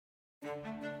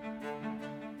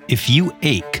If you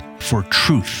ache for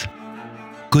truth,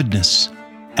 goodness,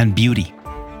 and beauty,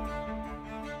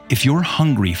 if you're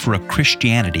hungry for a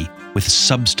Christianity with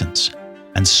substance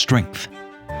and strength,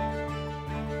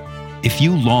 if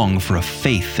you long for a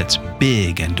faith that's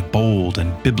big and bold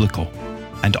and biblical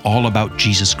and all about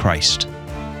Jesus Christ,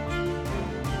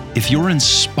 if you're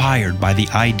inspired by the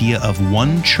idea of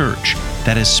one church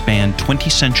that has spanned 20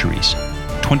 centuries,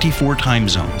 24 time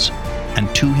zones,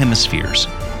 and 2 hemispheres,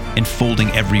 enfolding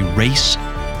every race,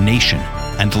 nation,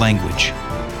 and language,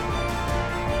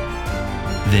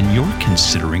 then you're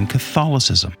considering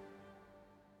Catholicism.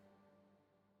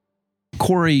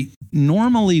 Corey,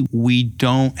 normally we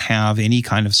don't have any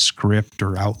kind of script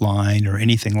or outline or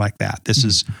anything like that. This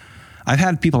is, I've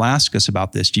had people ask us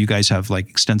about this. Do you guys have like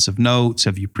extensive notes?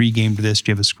 Have you pre-gamed this?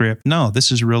 Do you have a script? No, this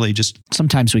is really just...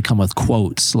 Sometimes we come with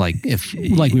quotes, like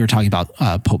we were talking about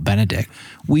Pope Benedict.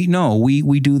 We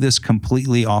do this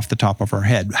completely off the top of our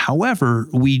head. However,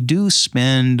 we do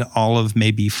spend all of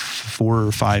maybe 4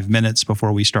 or 5 minutes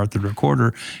before we start the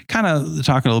recorder kind of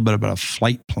talking a little bit about a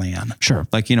flight plan. Sure.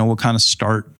 Like, we'll kind of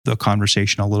start the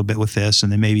conversation a little bit with this,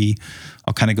 and then maybe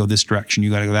I'll kind of go this direction, you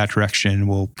got to go that direction, and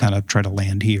we'll kind of try to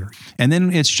land here. And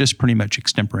then it's just pretty much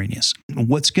extemporaneous.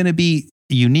 What's going to be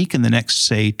unique in the next,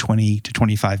 say, 20 to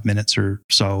 25 minutes or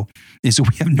so is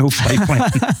we have no flight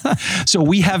plan. So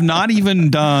we have not even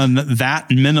done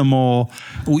that minimal.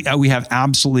 We have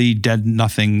absolutely dead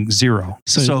nothing, zero.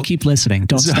 So keep listening.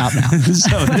 Don't stop now.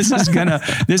 So this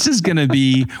is gonna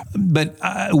be. But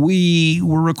we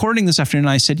were recording this afternoon,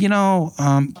 and I said,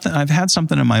 I've had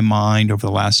something in my mind over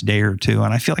the last day or two,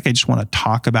 and I feel like I just want to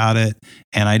talk about it.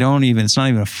 And it's not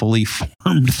even a fully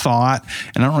formed thought,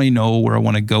 and I don't really know where I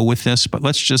want to go with this, but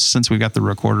let's just, since we've got the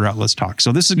recorder out, let's talk.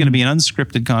 So this is going to be an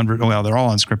unscripted well, they're all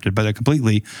unscripted, but a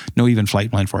completely no even flight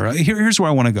plan for it. Here's where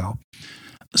I want to go.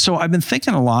 So I've been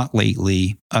thinking a lot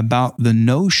lately about the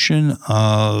notion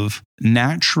of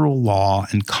natural law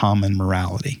and common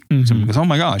morality. Mm-hmm. Someone goes, oh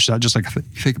my gosh, that's just like I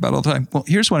think about all the time. Well,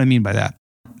 here's what I mean by that.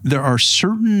 There are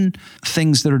certain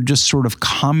things that are just sort of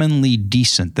commonly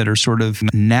decent, that are sort of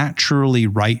naturally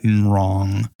right and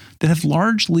wrong, that have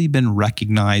largely been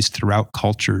recognized throughout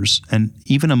cultures and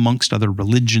even amongst other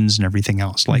religions and everything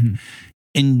else. Like,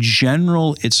 in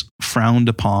general, it's frowned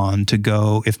upon to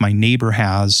go, if my neighbor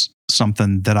has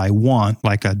something that I want,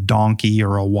 like a donkey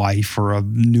or a wife or a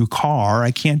new car,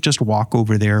 I can't just walk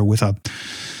over there with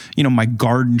my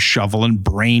garden shovel and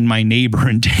brain my neighbor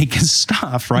and take his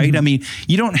stuff, right? Mm-hmm. I mean,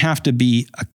 you don't have to be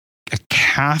a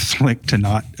Catholic to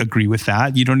not agree with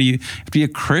that. You don't even have to be a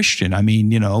Christian. I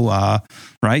mean,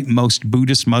 right? Most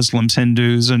Buddhists, Muslims,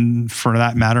 Hindus, and for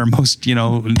that matter, most,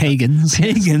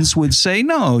 pagans would say,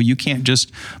 no, you can't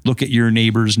just look at your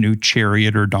neighbor's new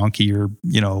chariot or donkey or,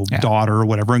 daughter or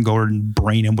whatever and go and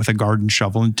brain him with a garden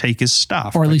shovel and take his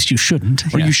stuff. Or at least you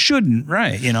shouldn't. Or you shouldn't,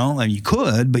 right? You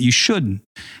could, but you shouldn't.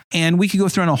 And we could go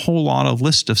through on a whole lot of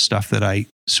list of stuff that I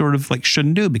sort of like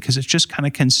shouldn't do, because it's just kind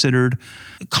of considered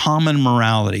common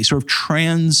morality, sort of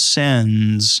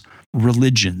transcends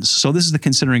religions. So this is the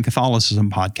Considering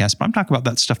Catholicism podcast, but I'm talking about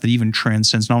that stuff that even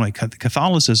transcends not only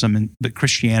Catholicism but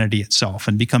Christianity itself,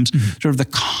 and becomes sort of the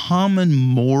common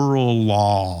moral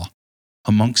law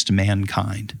amongst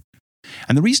mankind.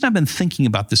 And the reason I've been thinking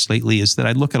about this lately is that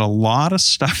I look at a lot of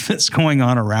stuff that's going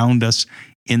on around us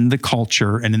in the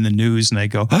culture and in the news, and I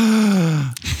go,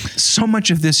 so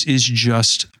much of this is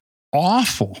just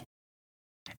awful.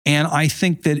 And I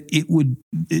think that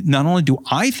not only do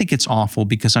I think it's awful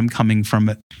because I'm coming from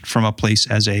a place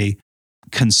as a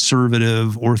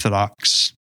conservative,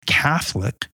 Orthodox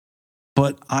Catholic,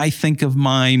 but I think of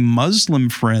my Muslim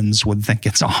friends would think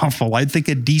it's awful. I think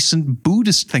a decent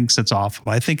Buddhist thinks it's awful.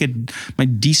 I think I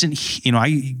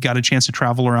got a chance to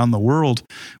travel around the world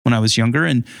when I was younger,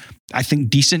 and I think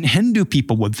decent Hindu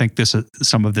people would think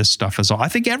some of this stuff is awful. I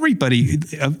think every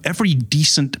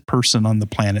decent person on the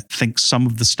planet thinks some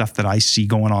of the stuff that I see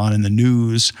going on in the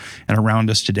news and around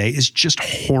us today is just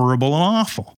horrible and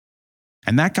awful.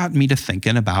 And that got me to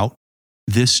thinking about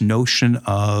this notion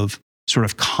of sort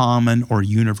of common or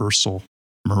universal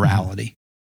morality.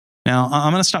 Now,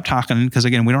 I'm going to stop talking because,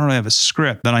 again, we don't really have a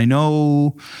script, but I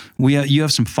know you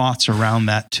have some thoughts around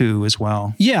that too as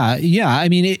well. Yeah. I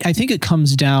mean, I think it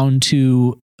comes down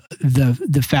to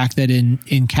the fact that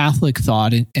in Catholic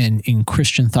thought and in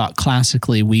Christian thought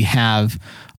classically, we have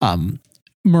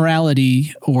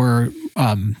morality or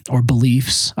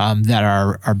beliefs that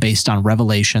are based on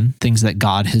revelation, things that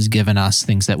God has given us,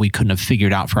 things that we couldn't have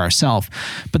figured out for ourselves.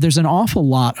 But there's an awful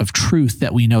lot of truth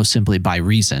that we know simply by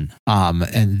reason,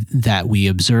 and that we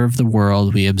observe the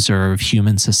world, we observe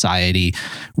human society,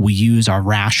 we use our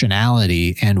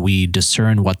rationality, and we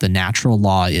discern what the natural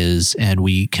law is, and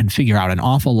we can figure out an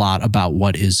awful lot about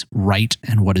what is right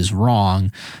and what is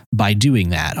wrong by doing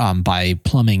that, by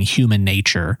plumbing human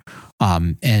nature.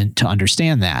 And to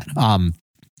understand that,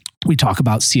 we talk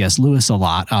about C.S. Lewis a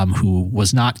lot, who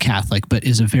was not Catholic, but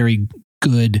is a very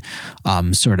good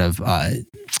sort of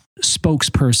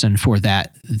spokesperson for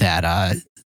that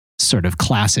sort of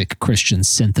classic Christian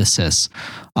synthesis,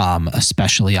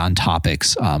 especially on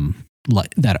topics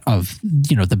like that of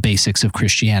the basics of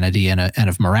Christianity and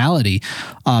of morality.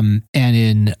 And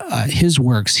in his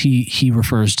works, he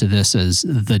refers to this as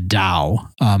the Tao,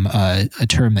 a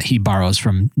term that he borrows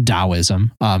from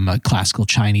Taoism, a classical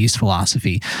Chinese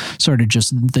philosophy, sort of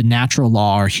just the natural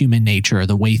law or human nature,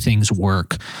 the way things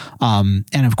work.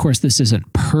 And of course, this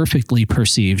isn't perfectly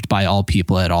perceived by all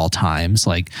people at all times.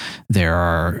 Like there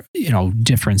are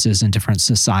differences in different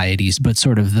societies, but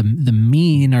sort of the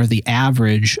mean or the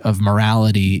average of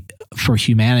morality for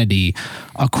humanity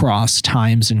across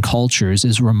times and cultures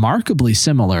is remarkably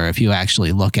similar if you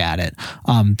actually look at it.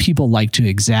 People like to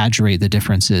exaggerate the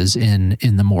differences in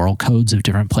the moral codes of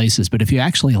different places, but if you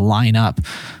actually line up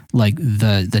like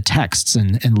the texts,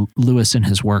 and Lewis in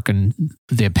his work and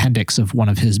the appendix of one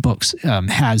of his books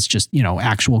has just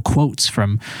actual quotes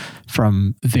from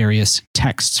various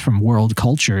texts from world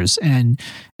cultures, and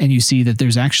you see that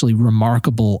there's actually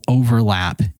remarkable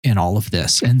overlap in all of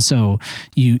this. And so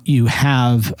you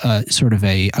have sort of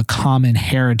a common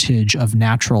heritage of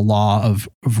natural law, of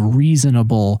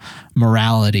reasonable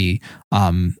morality,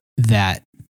 that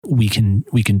we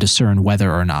can discern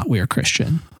whether or not we are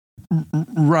Christian.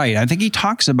 Right. I think he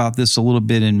talks about this a little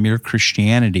bit in Mere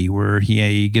Christianity, where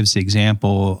he gives the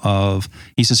example of,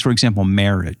 he says, for example,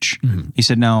 marriage. Mm-hmm. He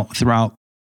said, now, throughout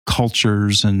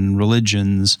cultures and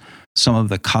religions, some of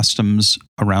the customs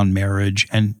around marriage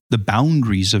and the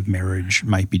boundaries of marriage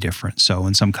might be different. So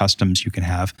in some customs, you can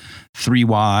have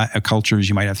cultures,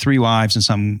 you might have 3 wives, and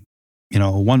some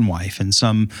 1 wife. In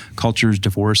some cultures,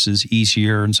 divorce is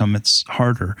easier, and some it's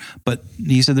harder. But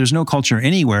he said there's no culture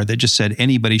anywhere that just said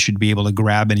anybody should be able to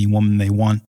grab any woman they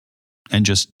want and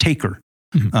just take her.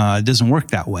 Mm-hmm. It doesn't work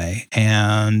that way,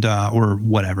 and or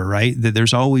whatever, right? That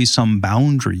there's always some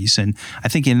boundaries. And I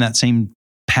think in that same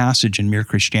passage in Mere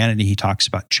Christianity, he talks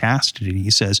about chastity.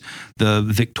 He says the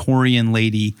Victorian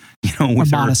lady, with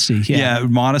modesty,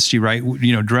 modesty, right?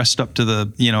 Dressed up to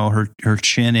the, her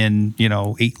chin in,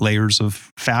 8 layers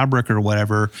of fabric or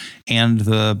whatever, and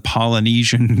the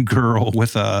Polynesian girl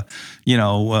with a,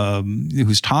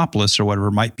 who's topless or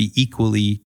whatever might be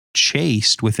equally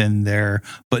chaste within there,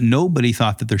 but nobody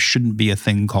thought that there shouldn't be a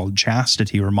thing called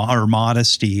chastity or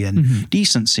modesty and mm-hmm.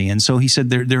 decency. And so he said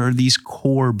there are these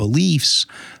core beliefs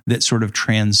that sort of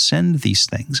transcend these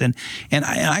things. And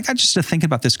I got just to think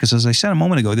about this because, as I said a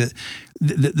moment ago, that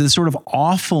the sort of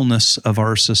awfulness of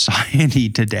our society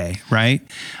today, right?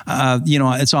 I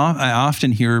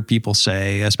often hear people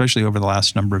say, especially over the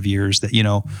last number of years, that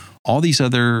all these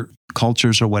other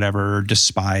cultures or whatever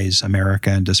despise America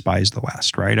and despise the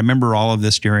West, right? I remember all of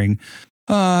this during,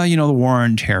 the war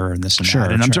on terror and this and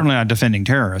that. And I'm certainly not defending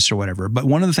terrorists or whatever. But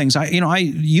one of the things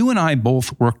you and I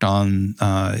both worked on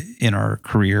in our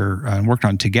career and worked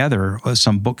on together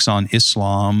some books on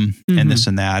Islam mm-hmm. and this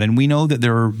and that. And we know that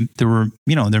there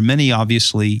are many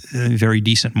obviously very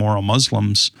decent moral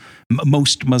Muslims.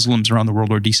 Most Muslims around the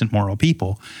world are decent moral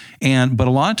people. But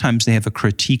a lot of times they have a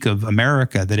critique of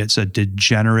America that it's a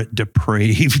degenerate,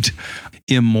 depraved,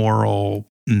 immoral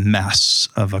mess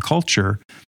of a culture.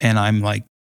 And I'm like,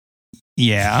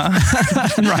 yeah,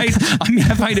 right. I mean,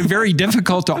 I find it very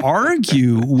difficult to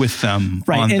argue with them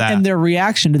on that. And their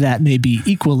reaction to that may be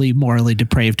equally morally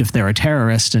depraved if they're a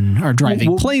terrorist and are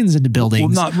driving planes into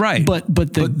buildings. Well, not right. But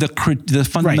the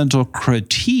fundamental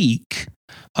critique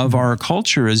of our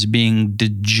culture as being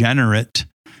degenerate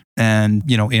and,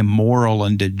 immoral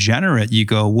and degenerate, you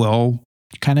go, well,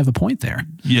 you kind of have a point there.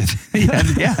 Yeah.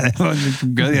 I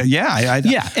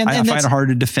find it hard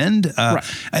to defend. Right.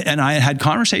 And I had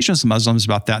conversations with Muslims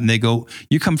about that, and they go,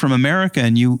 "You come from America,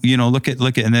 and you look at,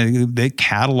 and they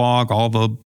catalog all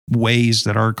the ways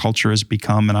that our culture has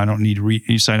become, and I don't need to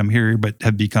recite them here, but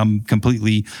have become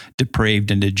completely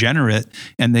depraved and degenerate.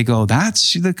 And they go,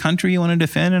 that's the country you want to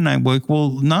defend? And I'm like, well,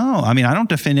 no, I mean, I don't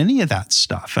defend any of that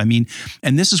stuff. I mean,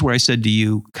 and this is where I said to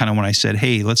you kind of when I said,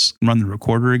 hey, let's run the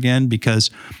recorder again, because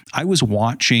I was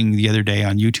watching the other day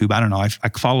on YouTube. I don't know, I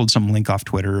followed some link off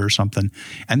Twitter or something.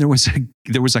 And there was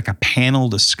like a panel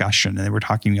discussion, and they were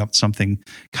talking about something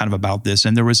kind of about this.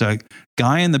 And there was a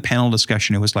guy in the panel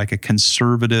discussion who was like a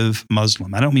conservative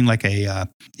Muslim. I don't mean like a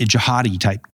jihadi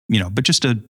type, but just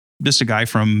a guy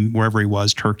from wherever he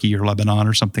was, Turkey or Lebanon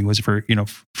or something, was a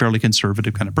fairly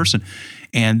conservative kind of person.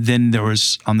 And then there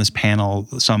was on this panel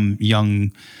some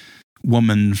young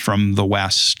woman from the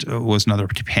West was another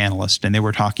panelist, and they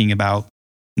were talking about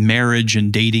marriage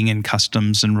and dating and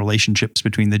customs and relationships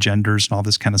between the genders and all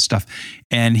this kind of stuff.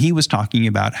 And he was talking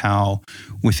about how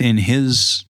within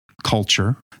his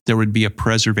culture, there would be a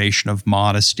preservation of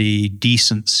modesty,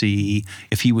 decency.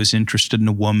 If he was interested in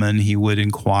a woman, he would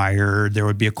inquire. There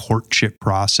would be a courtship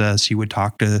process. He would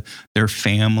talk to their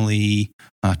family,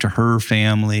 to her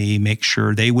family, make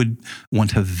sure they would want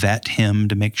to vet him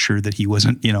to make sure that he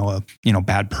wasn't, a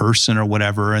bad person or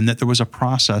whatever, and that there was a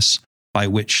process by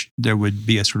which there would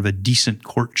be a sort of a decent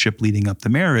courtship leading up to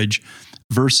marriage,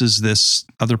 versus this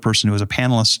other person who was a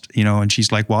panelist, and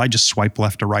she's like, well, I just swipe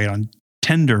left or right on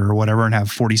Tinder or whatever and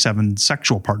have 47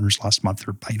 sexual partners last month,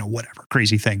 or, whatever,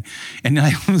 crazy thing. And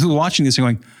I was watching this and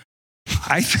going,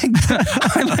 I think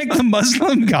I like the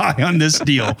Muslim guy on this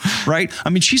deal, right? I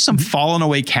mean, she's some fallen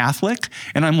away Catholic,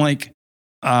 and I'm like,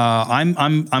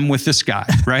 I'm with this guy,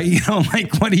 right?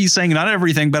 Like what he's saying, not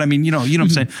everything, but I mean, what I'm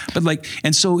saying. But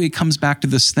and so it comes back to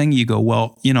this thing. You go,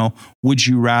 well, would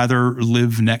you rather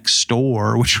live next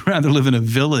door? Would you rather live in a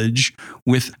village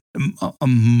with a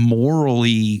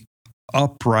morally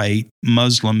upright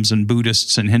Muslims and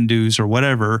Buddhists and Hindus or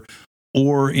whatever,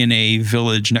 or in a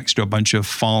village next to a bunch of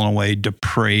fallen away,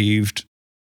 depraved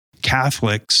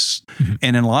Catholics? Mm-hmm.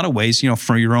 And in a lot of ways,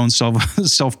 for your own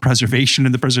self-preservation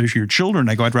and the preservation of your children,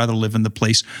 I'd rather live in the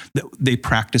place that they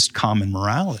practiced common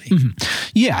morality.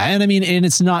 Mm-hmm. Yeah. And I mean, and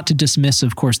it's not to dismiss,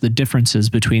 of course, the differences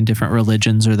between different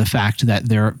religions, or the fact that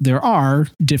there are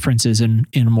differences in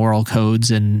moral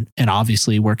codes. And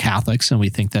obviously we're Catholics, and we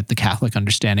think that the Catholic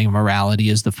understanding of morality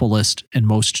is the fullest and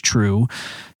most true.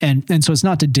 And so it's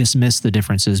not to dismiss the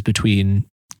differences between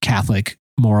Catholic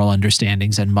moral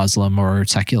understandings and Muslim or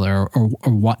secular or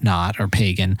whatnot, or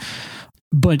pagan.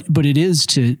 But it is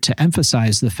to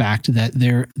emphasize the fact that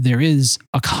there is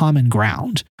a common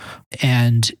ground.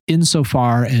 And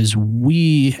insofar as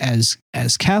we as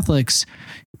Catholics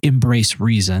embrace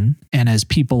reason, and as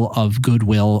people of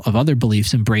goodwill of other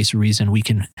beliefs embrace reason, we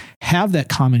can have that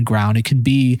common ground. It can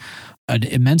be an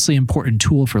immensely important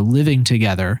tool for living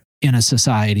together in a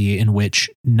society in which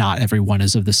not everyone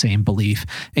is of the same belief.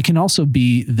 It can also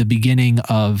be the beginning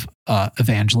of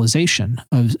evangelization,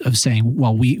 of saying,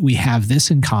 well, we have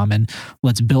this in common.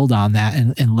 Let's build on that,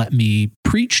 and let me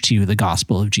preach to you the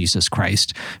gospel of Jesus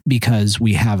Christ, because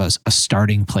we have a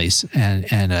starting place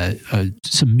and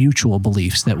some mutual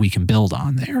beliefs that we can build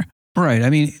on there. Right. I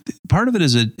mean, part of it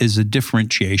is a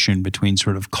differentiation between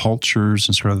sort of cultures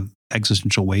and sort of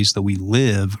existential ways that we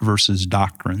live versus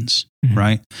doctrines, mm-hmm.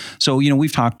 right? So,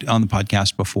 we've talked on the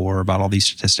podcast before about all these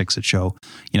statistics that show,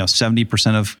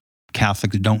 70% of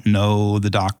Catholics don't know the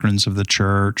doctrines of the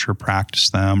church or practice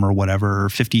them or whatever.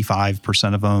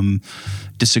 55% of them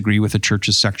disagree with the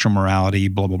church's sexual morality,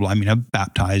 blah, blah, blah. I mean, I'm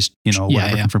baptized,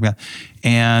 whatever. Yeah. From God.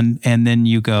 And then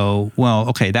you go, well,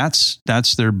 okay, that's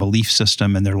their belief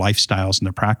system and their lifestyles and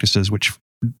their practices, which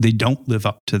they don't live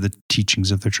up to the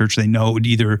teachings of the church. They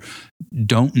either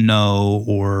don't know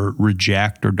or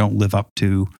reject or don't live up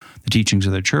to the teachings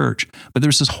of the church. But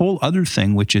there's this whole other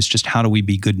thing, which is just how do we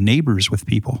be good neighbors with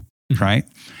people, mm-hmm. right?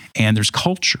 And there's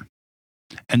culture.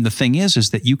 And the thing is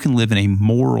that you can live in a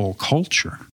moral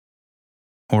culture,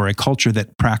 or a culture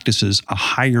that practices a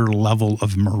higher level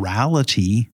of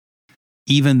morality,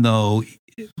 even though,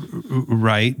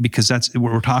 right? Because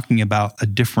we're talking about a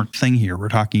different thing here. We're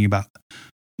talking about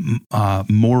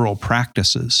moral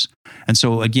practices. And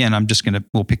so again,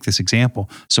 we'll pick this example.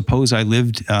 Suppose I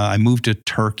moved to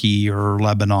Turkey or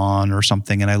Lebanon or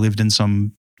something, and I lived in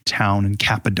some town in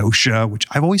Cappadocia, which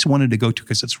I've always wanted to go to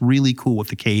because it's really cool with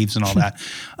the caves and all that.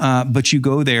 But you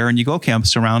go there and you go, okay, I'm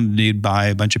surrounded by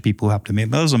a bunch of people who happen to be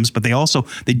Muslims, but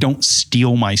they don't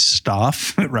steal my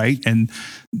stuff, right? And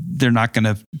they're not going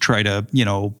to try to,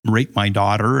 rape my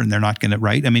daughter, and they're not going to,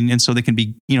 right? I mean, and so they can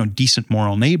be, decent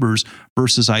moral neighbors,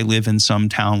 versus I live in some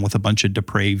town with a bunch of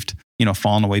depraved,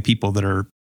 fallen away people that are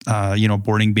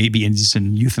aborting babies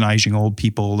and euthanizing old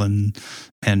people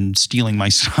and stealing my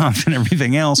stuff and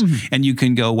everything else. Mm-hmm. And you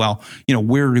can go, well,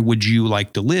 where would you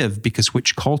like to live? Because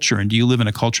which culture? And do you live in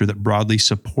a culture that broadly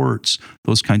supports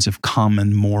those kinds of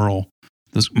common moral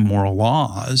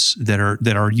laws that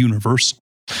are universal?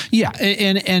 Yeah,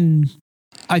 and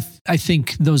I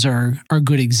think those are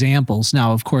good examples.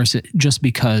 Now, of course, just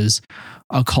because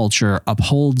a culture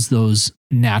upholds those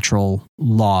natural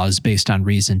laws based on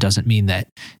reason doesn't mean that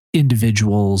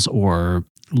individuals or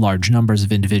large numbers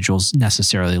of individuals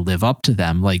necessarily live up to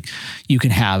them. Like, you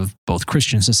can have both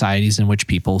Christian societies in which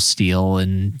people steal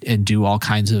and do all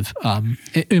kinds of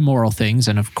immoral things.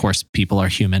 And of course, people are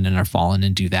human and are fallen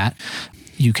and do that.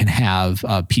 You can have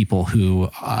people who,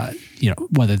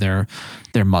 whether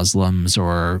they're Muslims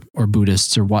or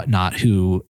Buddhists or whatnot,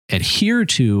 who adhere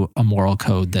to a moral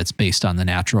code that's based on the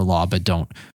natural law, but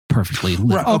don't perfectly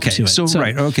live up to it.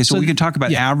 So we can talk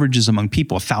about averages among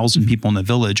people, 1,000 people in the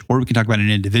village, or we can talk about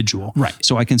an individual. Right.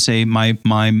 So I can say my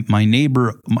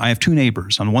neighbor, I have two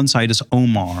neighbors. On one side is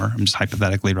Omar, I'm just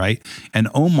hypothetically, right? And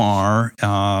Omar,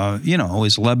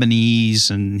 is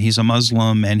Lebanese and he's a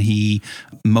Muslim and he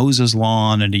mows his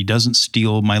lawn and he doesn't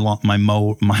steal my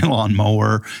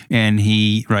lawnmower and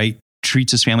he,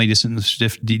 treats his family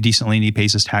decently and he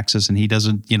pays his taxes and he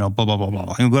doesn't, blah, blah, blah,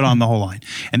 blah. I'll go down the whole line.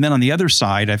 And then on the other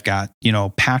side, I've got,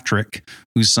 Patrick,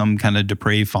 who's some kind of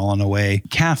depraved, fallen away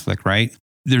Catholic, right?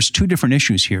 There's two different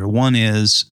issues here. One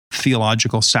is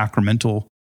theological, sacramental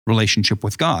relationship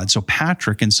with God. So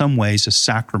Patrick, in some ways, is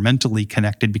sacramentally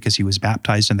connected because he was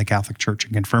baptized in the Catholic Church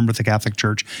and confirmed with the Catholic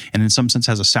Church, and in some sense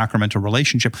has a sacramental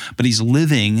relationship, but he's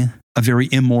living a very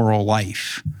immoral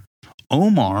life.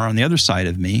 Omar, on the other side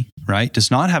of me, does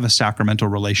not have a sacramental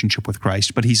relationship with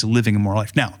Christ, but he's living a moral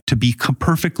life. Now, to be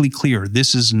perfectly clear,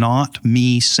 this is not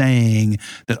me saying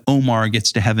that Omar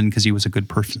gets to heaven because he was a good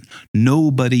person.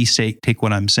 Nobody take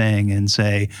what I'm saying and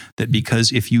say that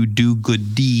because if you do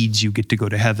good deeds, you get to go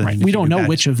to heaven. Right. We don't know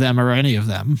which of them or any of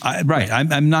them.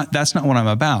 I'm not. That's not what I'm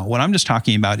about. What I'm just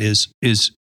talking about is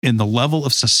in the level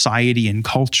of society and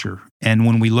culture. And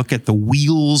when we look at the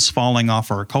wheels falling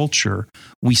off our culture,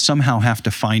 we somehow have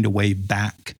to find a way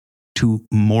back to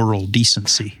moral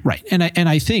decency. Right. And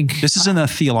I think this isn't a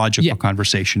theological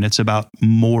conversation. It's about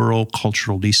moral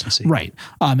cultural decency. Right.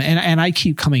 And I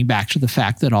keep coming back to the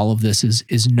fact that all of this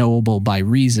is knowable by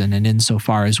reason. And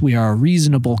insofar as we are a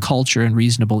reasonable culture and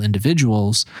reasonable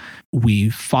individuals,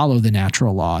 we follow the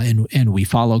natural law and we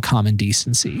follow common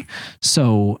decency.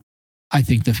 So I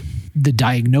think the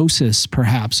diagnosis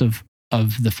perhaps of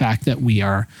the fact that we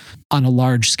are on a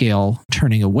large scale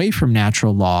turning away from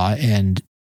natural law and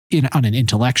on an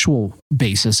intellectual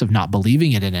basis of not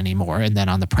believing it anymore, and then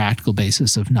on the practical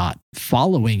basis of not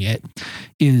following it,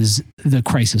 is the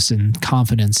crisis in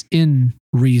confidence in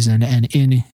reason and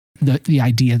in the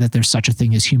idea that there's such a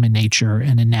thing as human nature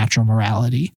and a natural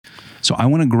morality. So I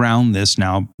want to ground this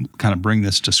now, kind of bring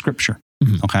this to Scripture,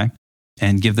 okay?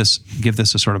 And give this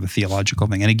a sort of a theological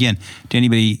thing. And again, to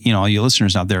anybody, all you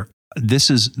listeners out there,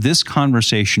 this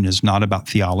conversation is not about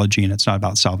theology and it's not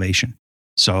about salvation.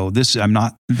 So this is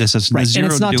right. And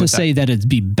it's not to say that it'd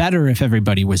be better if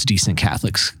everybody was decent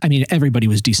Catholics. I mean, everybody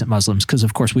was decent Muslims, because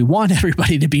of course we want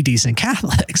everybody to be decent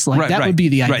Catholics. That would be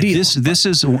the ideal. This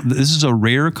is a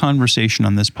rare conversation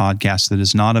on this podcast that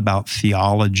is not about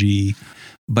theology,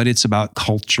 but it's about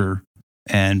culture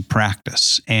and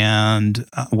practice. And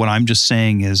what I'm just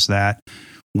saying is that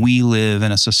we live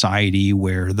in a society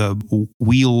where the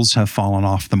wheels have fallen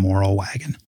off the moral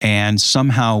wagon. And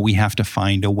somehow we have to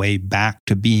find a way back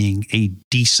to being a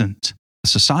decent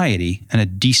society and a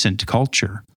decent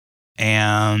culture.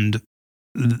 And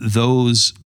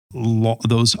those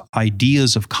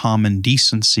ideas of common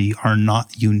decency are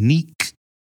not unique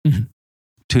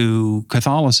to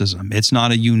Catholicism. It's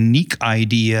not a unique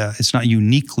idea. It's not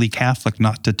uniquely Catholic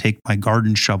not to take my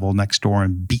garden shovel next door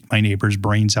and beat my neighbor's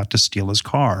brains out to steal his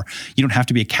car. You don't have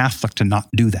to be a Catholic to not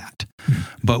do that.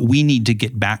 But we need to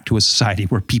get back to a society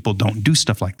where people don't do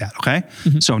stuff like that, okay?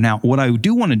 So now what I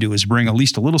do want to do is bring at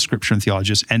least a little scripture and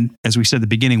theology. And as we said at the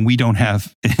beginning, we don't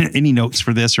have any notes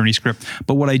for this or any script.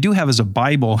 But what I do have is a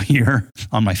Bible here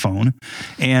on my phone.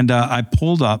 And I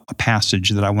pulled up a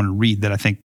passage that I want to read that I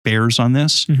think bears on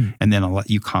this, and then I'll let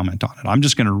you comment on it. I'm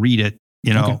just going to read it.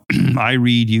 Okay. I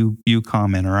read, you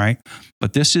comment, all right?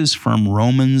 But this is from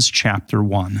Romans chapter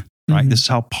 1, right? This is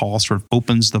how Paul sort of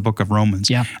opens the book of Romans.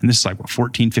 Yeah. And this is like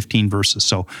 14, 15 verses.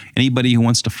 So anybody who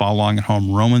wants to follow along at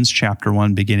home, Romans chapter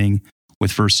 1, beginning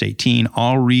with verse 18,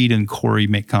 I'll read and Corey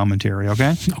make commentary,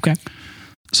 okay? Okay.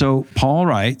 So Paul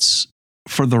writes,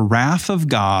 For the wrath of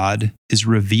God is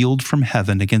revealed from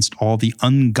heaven against all the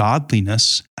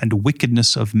ungodliness and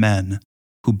wickedness of men,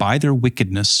 who by their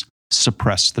wickedness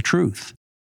suppress the truth.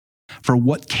 For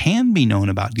what can be known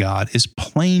about God is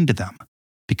plain to them,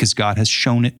 because God has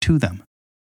shown it to them.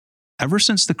 Ever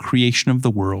since the creation of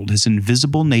the world, his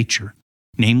invisible nature,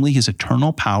 namely his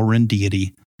eternal power and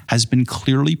deity, has been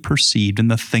clearly perceived in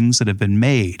the things that have been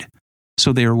made,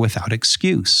 so they are without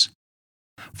excuse.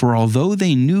 For although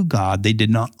they knew God, they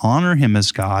did not honor him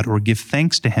as God or give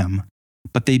thanks to him,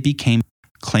 but they became,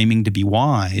 claiming to be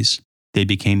wise, they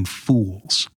became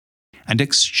fools, and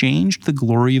exchanged the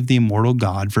glory of the immortal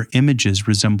God for images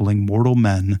resembling mortal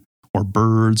men, or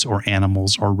birds, or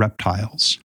animals, or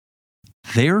reptiles.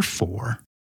 Therefore,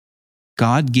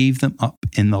 God gave them up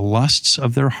in the lusts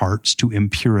of their hearts to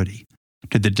impurity,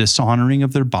 to the dishonoring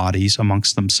of their bodies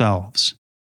amongst themselves,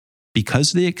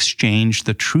 because they exchanged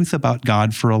the truth about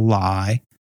God for a lie,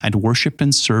 and worshipped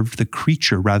and served the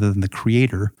creature rather than the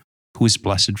Creator, who is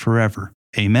blessed forever.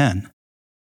 Amen.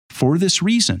 For this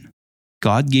reason,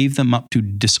 God gave them up to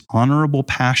dishonorable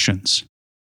passions.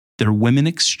 Their women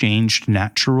exchanged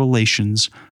natural relations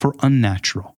for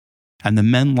unnatural, and the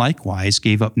men likewise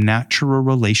gave up natural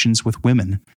relations with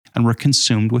women and were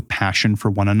consumed with passion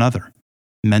for one another,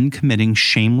 men committing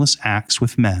shameless acts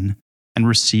with men and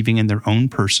receiving in their own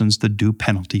persons the due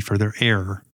penalty for their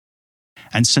error.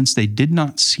 And since they did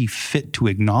not see fit to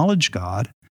acknowledge God,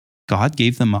 God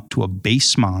gave them up to a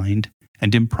base mind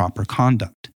and improper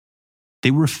conduct. They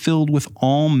were filled with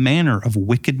all manner of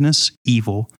wickedness,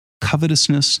 evil,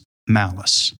 covetousness,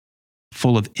 malice.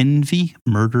 Full of envy,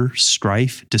 murder,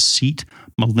 strife, deceit,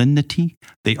 malignity,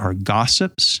 they are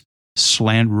gossips,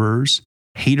 slanderers,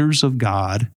 haters of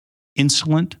God,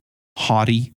 insolent,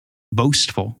 haughty,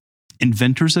 boastful,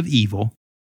 inventors of evil,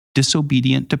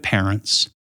 disobedient to parents,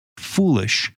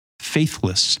 foolish,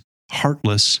 faithless,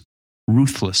 heartless,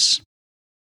 ruthless.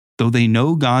 Though they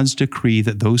know God's decree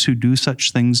that those who do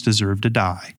such things deserve to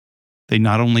die, they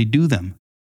not only do them,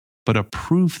 but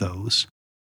approve those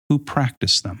who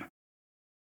practice them.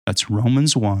 That's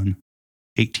Romans 1,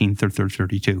 18 through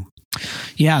 32.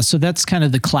 Yeah, so that's kind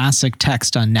of the classic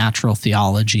text on natural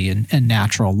theology and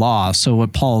natural law. So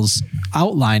what Paul's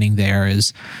outlining there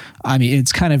is,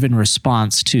 it's kind of in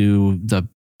response to the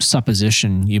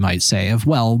supposition, you might say, of,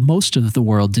 well, most of the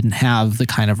world didn't have the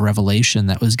kind of revelation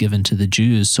that was given to the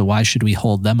Jews, so why should we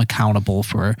hold them accountable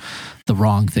for the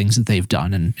wrong things that they've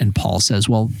done? And Paul says,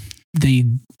 well, they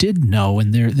did know,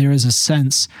 and there is a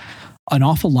sense, an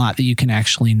awful lot that you can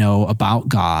actually know about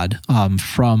God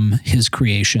from his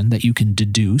creation that you can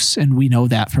deduce. And we know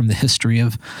that from the history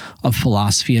of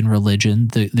philosophy and religion,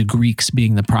 the Greeks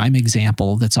being the prime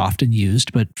example that's often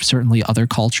used, but certainly other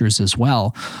cultures as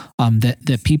well,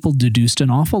 that people deduced an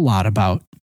awful lot about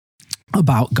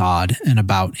God and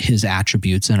about his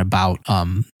attributes and about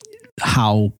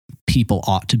how people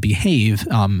ought to behave,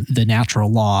 the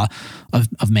natural law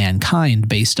of mankind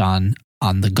based on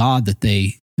the God that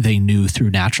they knew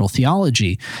through natural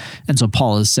theology. And so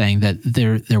Paul is saying that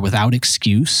they're without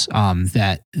excuse,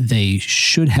 that they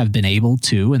should have been able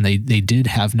to, and they did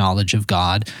have knowledge of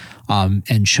God,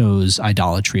 and chose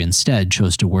idolatry instead,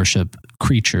 chose to worship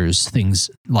creatures,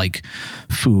 things like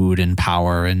food and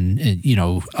power. And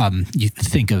you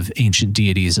think of ancient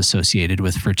deities associated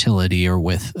with fertility or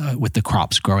with the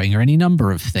crops growing, or any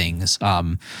number of things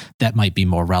that might be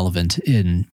more relevant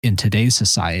in today's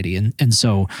society. And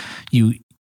so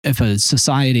if a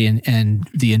society and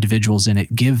the individuals in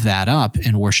it give that up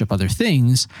and worship other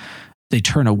things, they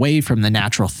turn away from the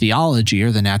natural theology or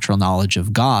the natural knowledge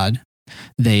of God.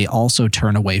 They also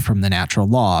turn away from the natural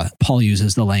law. Paul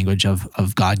uses the language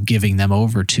of God giving them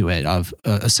over to it, of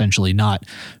essentially not,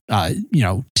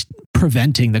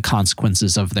 preventing the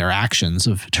consequences of their actions,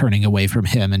 of turning away from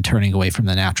him and turning away from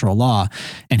the natural law.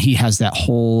 And he has that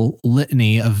whole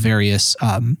litany of various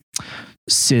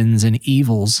sins and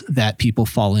evils that people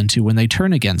fall into when they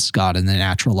turn against God and the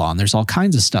natural law. And there's all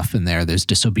kinds of stuff in there. There's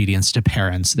disobedience to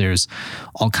parents. There's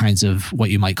all kinds of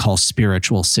what you might call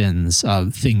spiritual sins,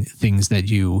 things that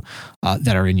you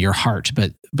that are in your heart,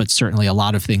 but certainly a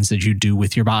lot of things that you do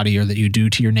with your body or that you do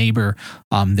to your neighbor.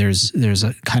 There's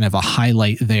a kind of a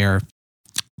highlight there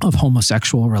of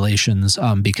homosexual relations,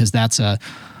 because that's a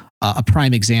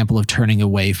prime example of turning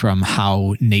away from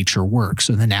how nature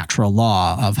works, or the natural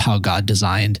law of how God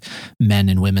designed men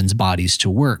and women's bodies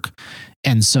to work.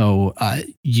 And so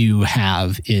you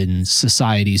have in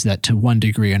societies that to one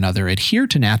degree or another adhere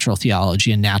to natural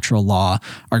theology and natural law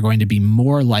are going to be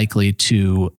more likely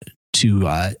to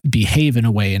behave in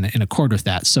a way in accord with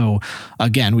that. So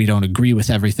again, we don't agree with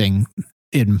everything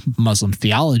in Muslim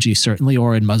theology, certainly,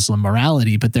 or in Muslim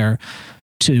morality, but there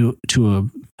to a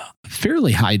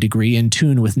fairly high degree in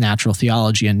tune with natural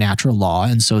theology and natural law,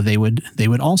 and so they would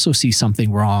also see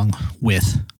something wrong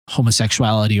with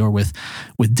homosexuality or with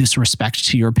disrespect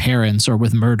to your parents or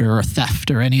with murder or theft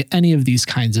or any of these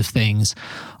kinds of things.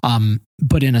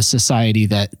 But in a society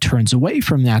that turns away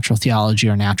from natural theology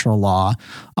or natural law,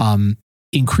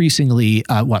 increasingly,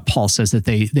 what Paul says, that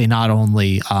they not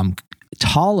only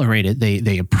tolerate it,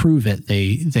 they approve it,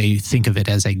 they think of it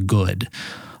as a good.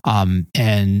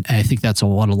 And I think that's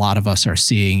what a lot of us are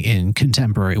seeing in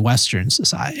contemporary Western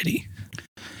society.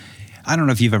 I don't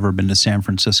know if you've ever been to San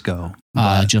Francisco.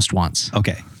 Just once.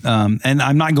 Okay. And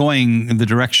I'm not going in the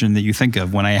direction that you think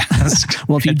of when I ask.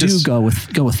 Well, if you do, go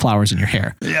with flowers in your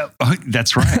hair. Yeah,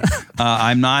 that's right.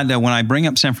 I'm not, when I bring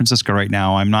up San Francisco right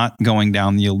now, I'm not going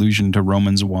down the allusion to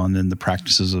Romans 1 and the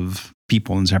practices of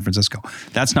people in San Francisco.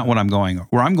 That's not what I'm going.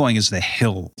 Where I'm going is the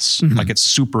hills. Mm-hmm. Like it's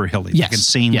super hilly, like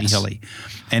insanely hilly.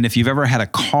 And if you've ever had a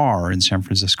car in San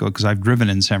Francisco, because I've driven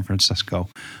in San Francisco,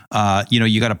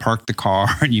 you got to park the car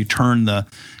and you turn the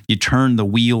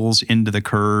wheels into the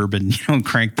curb and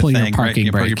crank the thing, right?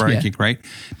 Pull your parking brake, right?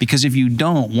 Because if you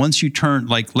don't, once you turn,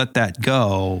 let that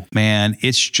go, man,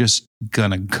 it's just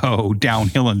gonna go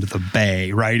downhill into the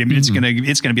bay, right? I mean, it's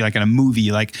gonna be like in a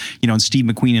movie, like in Steve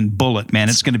McQueen and Bullet, man.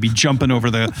 It's gonna be jumping over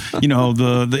the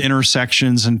the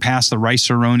intersections and past the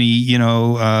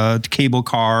Rice-A-Roni cable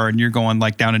car, and you're going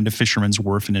like down into Fisherman's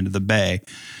Wharf and into the bay.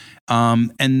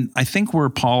 And I think where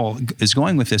Paul is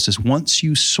going with this is once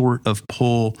you sort of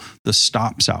pull the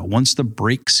stops out, once the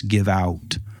brakes give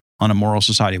out on a moral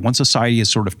society, once society is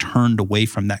sort of turned away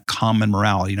from that common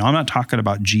morality. I'm not talking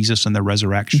about Jesus and the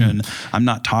resurrection. Mm-hmm. I'm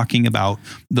not talking about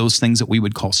those things that we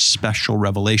would call special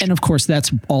revelation. And of course, that's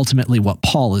ultimately what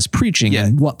Paul is preaching,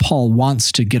 and what Paul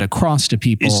wants to get across to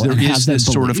people. There is this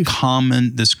sort of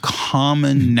common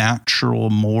natural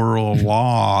moral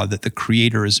law that the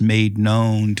Creator has made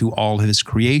known to all of His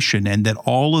creation, and that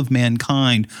all of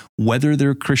mankind, whether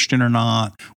they're Christian or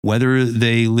not, whether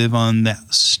they live on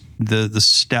the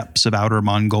steppes of outer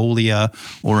Mongolia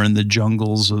or in the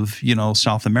jungles of,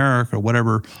 South America or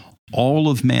whatever, all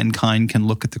of mankind can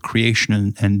look at the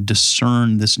creation and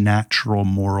discern this natural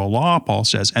moral law, Paul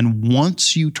says. And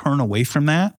once you turn away from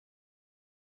that,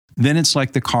 then it's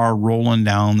like the car rolling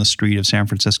down the street of San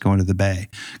Francisco into the bay,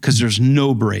 because there's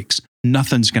no brakes.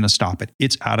 Nothing's going to stop it.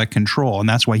 It's out of control. And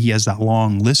that's why he has that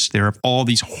long list there of all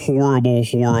these horrible,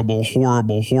 horrible,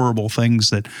 horrible, horrible things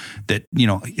that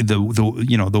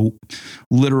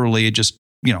literally it just,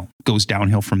 goes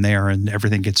downhill from there and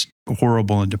everything gets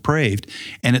horrible and depraved.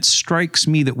 And it strikes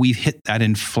me that we've hit that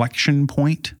inflection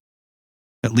point,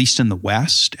 at least in the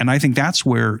West. And I think that's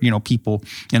where, people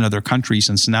in other countries,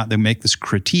 and so now they make this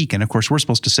critique. And of course, we're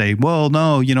supposed to say, well,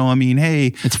 no,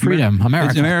 hey. It's freedom, America.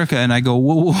 It's America. And I go,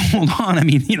 whoa, hold on. I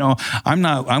mean,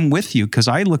 I'm with you, because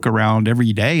I look around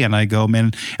every day and I go,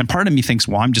 man, and part of me thinks,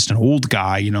 well, I'm just an old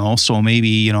guy, so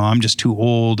maybe, I'm just too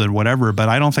old and whatever. But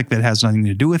I don't think that has nothing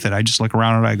to do with it. I just look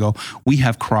around and I go, we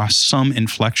have crossed some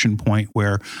inflection point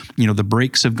where, the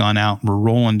brakes have gone out and we're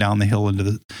rolling down the hill into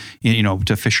the,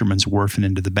 to Fisherman's Wharf and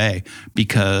into the bay,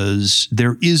 because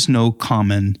there is no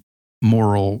common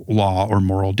moral law or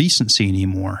moral decency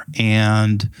anymore.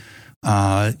 And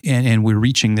we're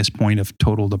reaching this point of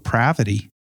total depravity.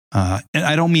 And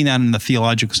I don't mean that in the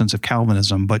theological sense of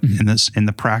Calvinism, but in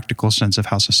the practical sense of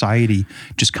how society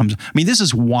just comes. I mean, this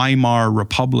is Weimar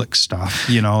Republic stuff,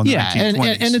 in the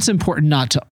 1920s. And it's important not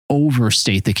to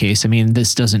overstate the case. I mean,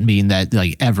 this doesn't mean that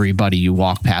everybody you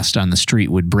walk past on the street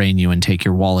would brain you and take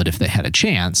your wallet if they had a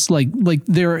chance.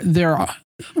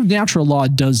 Natural law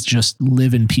does just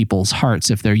live in people's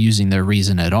hearts if they're using their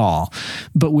reason at all.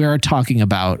 But we're talking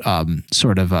about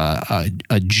sort of a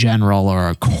general or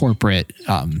a corporate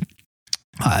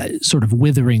sort of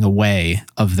withering away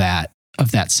of that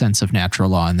sense of natural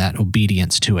law and that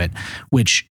obedience to it,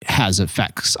 which has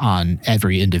effects on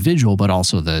every individual, but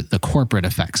also the corporate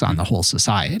effects on the whole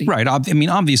society. Right. I mean,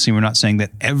 obviously, we're not saying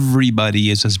that everybody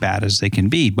is as bad as they can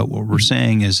be, but what we're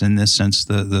saying is, in this sense,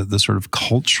 the sort of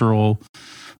cultural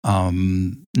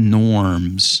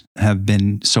norms have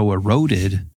been so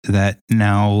eroded that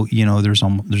now,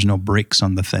 there's no brakes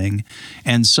on the thing.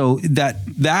 And so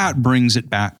that brings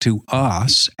it back to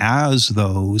us as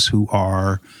those who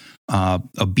are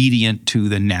obedient to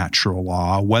the natural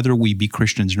law, whether we be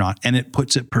Christians or not. And it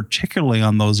puts it particularly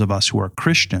on those of us who are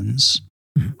Christians,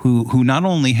 who not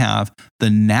only have the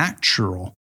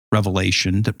natural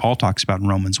revelation that Paul talks about in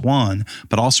Romans 1,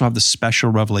 but also have the special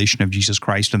revelation of Jesus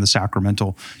Christ and the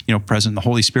sacramental, present, the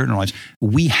Holy Spirit in our lives.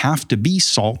 We have to be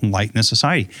salt and light in this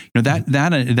society.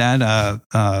 That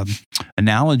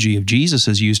analogy of Jesus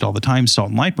is used all the time, salt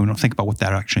and light, but we don't think about what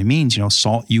that actually means.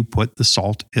 Salt, you put the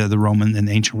salt, the Roman in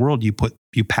the ancient world, you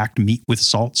packed meat with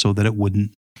salt so that it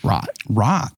wouldn't rot,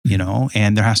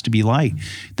 and there has to be light.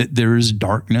 That there is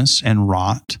darkness and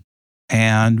rot,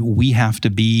 and we have to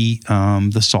be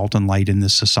the salt and light in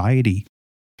this society.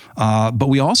 But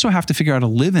we also have to figure out how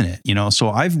to live in it, So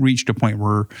I've reached a point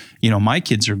where, my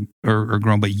kids are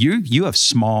grown, but you have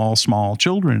small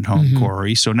children at home,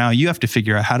 Corey. So now you have to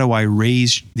figure out, how do I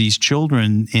raise these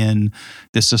children in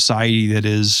this society that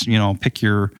is, pick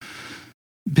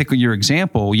your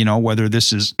example, whether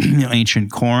this is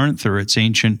ancient Corinth or it's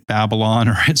ancient Babylon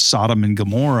or it's Sodom and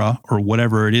Gomorrah or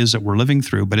whatever it is that we're living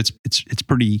through, but it's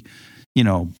pretty,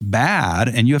 bad.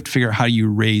 And you have to figure out how you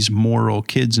raise moral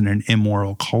kids in an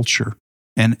immoral culture.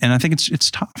 And I think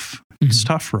it's tough. It's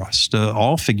tough for us to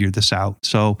all figure this out.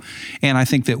 So, and I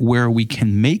think that where we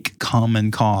can make common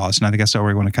cause, and I think that's how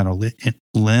we're going to kind of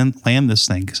land this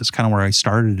thing, because it's kind of where I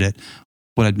started it.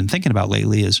 What I've been thinking about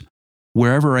lately is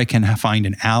wherever I can find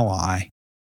an ally,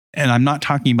 and I'm not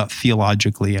talking about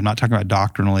theologically, I'm not talking about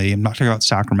doctrinally, I'm not talking about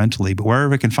sacramentally, but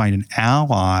wherever I can find an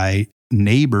ally,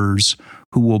 neighbors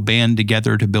who will band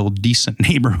together to build decent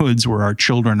neighborhoods where our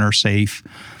children are safe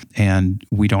and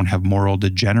we don't have moral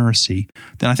degeneracy,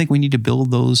 then I think we need to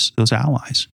build those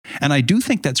allies. And I do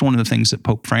think that's one of the things that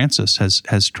Pope Francis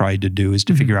has tried to do, is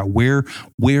to figure out where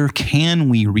can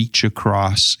we reach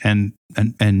across and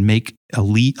make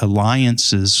elite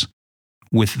alliances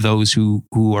with those who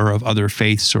are of other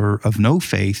faiths or of no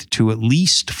faith, to at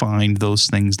least find those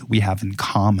things that we have in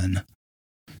common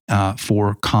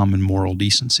for common moral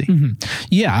decency.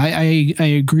 Yeah, I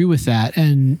agree with that.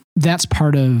 And that's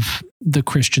part of the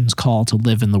Christian's call to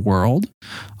live in the world.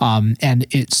 And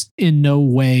it's in no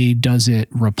way does it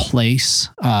replace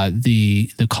the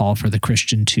call for the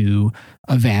Christian to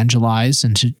evangelize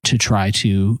and to try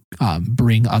to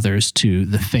bring others to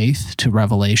the faith, to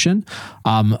revelation.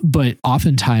 But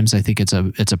oftentimes I think it's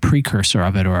a precursor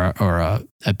of it, or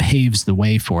paves the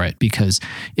way for it, because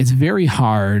it's very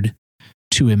hard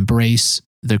to embrace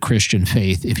the Christian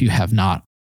faith if you have not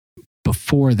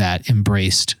before that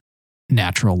embraced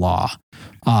natural law.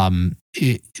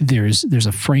 There's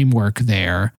a framework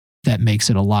there that makes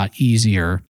it a lot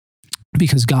easier,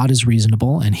 because God is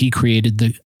reasonable and He created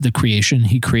the creation.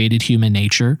 He created human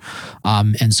nature.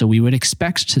 And so we would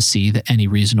expect to see that any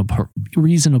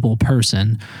reasonable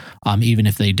person, even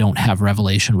if they don't have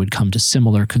revelation, would come to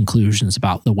similar conclusions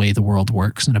about the way the world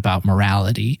works and about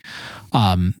morality.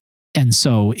 And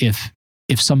so if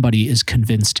somebody is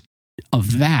convinced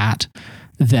of that,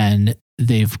 then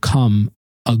they've come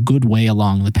a good way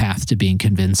along the path to being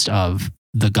convinced of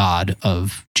the God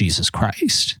of Jesus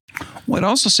Christ. Well, I'd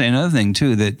also say another thing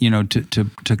too, that,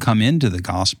 to come into the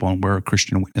gospel and where a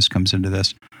Christian witness comes into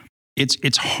this,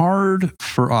 it's hard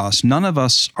for us. None of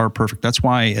us are perfect. That's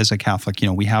why, as a Catholic,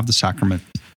 we have the sacrament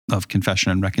of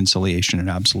confession and reconciliation and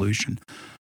absolution.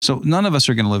 So none of us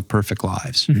are going to live perfect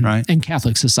lives, right? And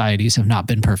Catholic societies have not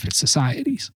been perfect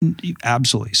societies.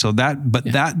 Absolutely. So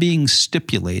that being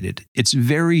stipulated, it's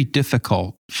very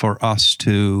difficult for us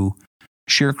to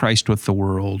share Christ with the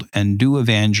world and do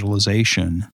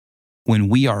evangelization when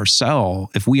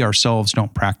if we ourselves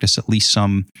don't practice at least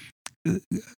some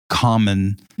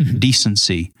common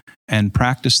decency, and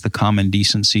practice the common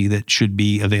decency that should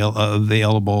be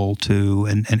available to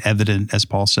and evident, as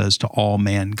Paul says, to all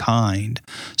mankind.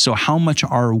 So how much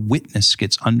our witness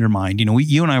gets undermined.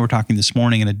 You and I were talking this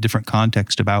morning in a different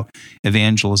context about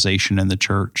evangelization in the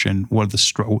church and what are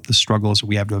the struggles that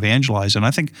we have to evangelize. And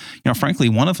I think, frankly,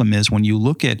 one of them is when you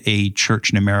look at a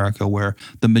church in America where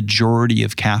the majority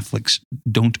of Catholics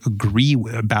don't agree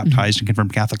with, baptized and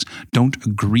confirmed Catholics, don't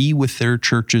agree with their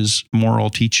church's moral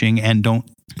teaching and don't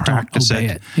practice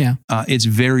it. Yeah. It's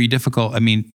very difficult.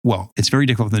 It's very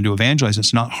difficult for them to evangelize.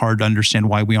 It's not hard to understand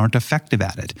why we aren't effective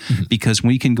at it, because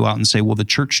we can go out and say, well, the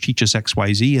church teaches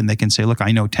XYZ, and they can say, look,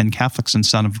 I know 10 Catholics and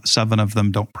 7 of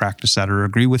them don't practice that or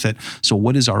agree with it. So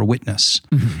what is our witness?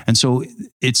 And so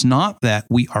it's not that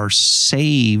we are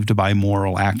saved by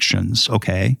moral actions,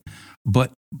 okay,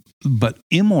 but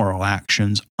immoral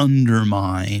actions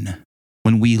undermine.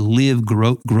 When we live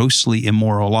grossly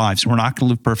immoral lives, we're not going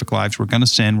to live perfect lives. We're going to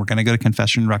sin. We're going to go to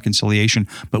confession and reconciliation.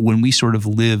 But when we sort of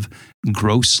live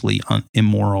grossly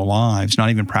immoral lives, not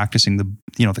even practicing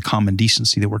the common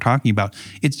decency that we're talking about,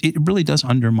 it really does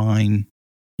undermine,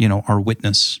 our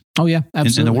witness. Oh yeah,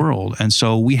 absolutely. In the world. And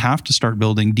so we have to start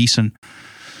building decent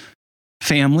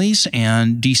families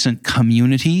and decent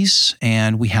communities,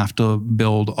 and we have to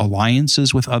build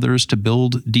alliances with others to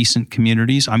build decent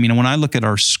communities. I mean, when I look at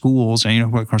our schools,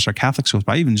 and of course our Catholic schools,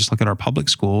 but I even just look at our public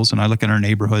schools, and I look at our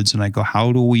neighborhoods, and I go,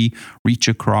 how do we reach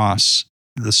across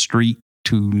the street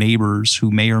to neighbors who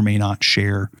may or may not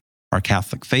share our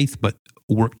Catholic faith, but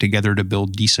work together to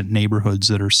build decent neighborhoods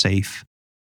that are safe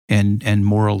and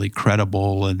morally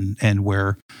credible, and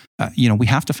where we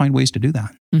have to find ways to do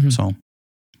that. Mm-hmm. So.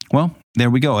 Well, there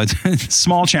we go. It's a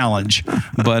small challenge,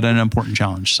 but an important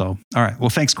challenge. So, all right. Well,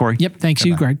 thanks, Corey. Yep. Thanks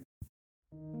you, Greg.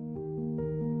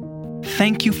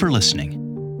 Thank you for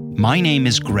listening. My name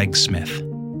is Greg Smith.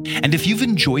 And if you've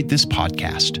enjoyed this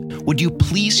podcast, would you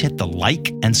please hit the like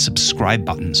and subscribe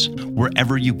buttons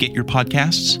wherever you get your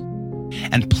podcasts?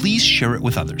 And please share it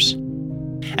with others.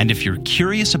 And if you're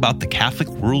curious about the Catholic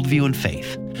worldview and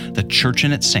faith, the Church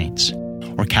and its saints,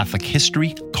 or Catholic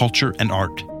history, culture, and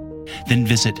art, then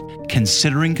visit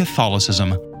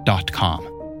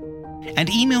consideringcatholicism.com and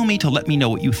email me to let me know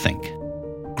what you think.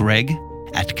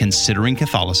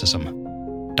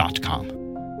 Greg@consideringcatholicism.com.